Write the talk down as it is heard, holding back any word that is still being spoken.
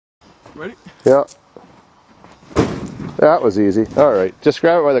Ready? Yeah. That was easy. Alright, just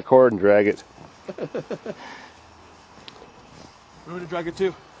grab it by the cord and drag it. Where would you drag it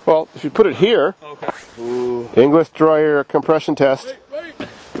to? Well, if you put it here, Okay. Ooh. English dryer compression test. Wait.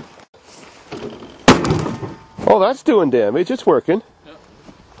 Oh, that's doing damage. It's working. Yep.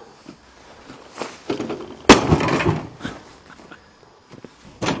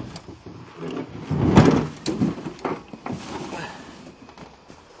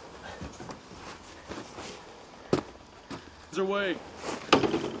 Away.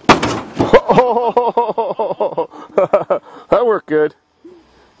 Oh, that worked good.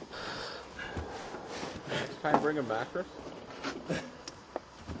 Try and bring him back, Chris.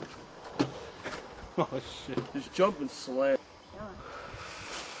 Oh shit! Just jump and slam.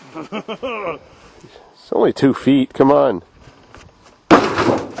 It's only 2 feet. Come on.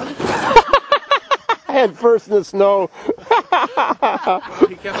 Head first in the snow.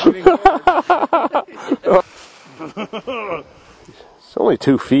 He kept getting forward. It's only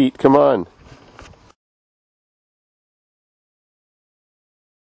 2 feet. Come on.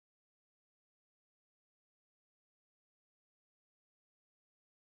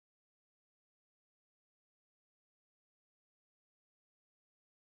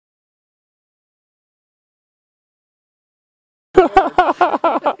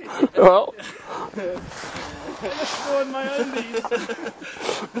 Well. I just threw in my undies.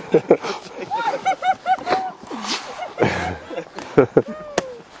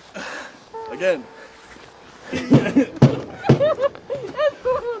 Again.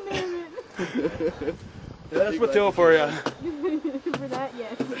 That's what till for you. For that,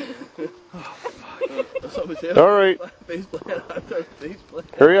 yes. Alright.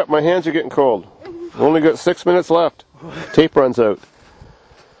 Hurry up, my hands are getting cold. Only got 6 minutes left. Tape runs out.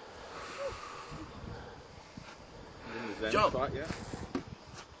 Jump.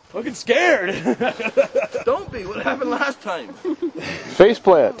 Looking scared. Don't be. What happened last time? Face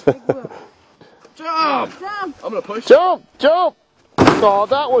plant. Jump. Jump. I'm gonna push. Jump! Jump! Oh,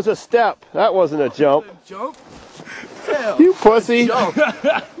 that was a step. That wasn't a jump. Jump. Hell. You pussy. Jump.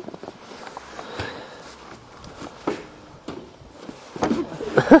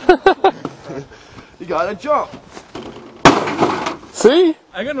 You gotta jump. See?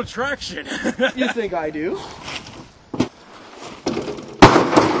 I got no traction. You think I do?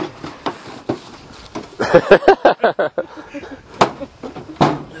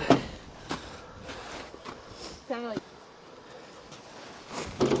 Kind of like.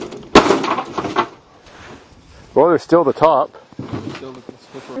 Well, there's still the top.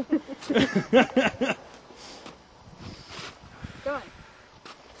 Go on.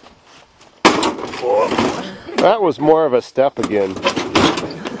 That was more of a step again. Go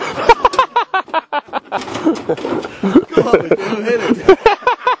on, dude, hit it.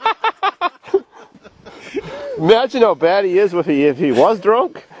 Imagine how bad he is if he was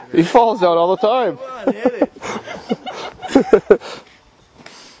drunk. He falls out all the time. Come on, hit it.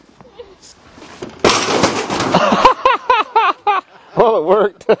 Well, it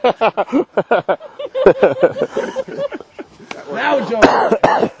worked. Now jump.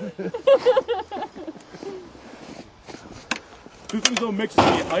 Two things don't mix: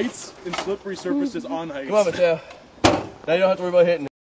 the ice and slippery surfaces on ice. Come on, Mateo. Now you don't have to worry about hitting it.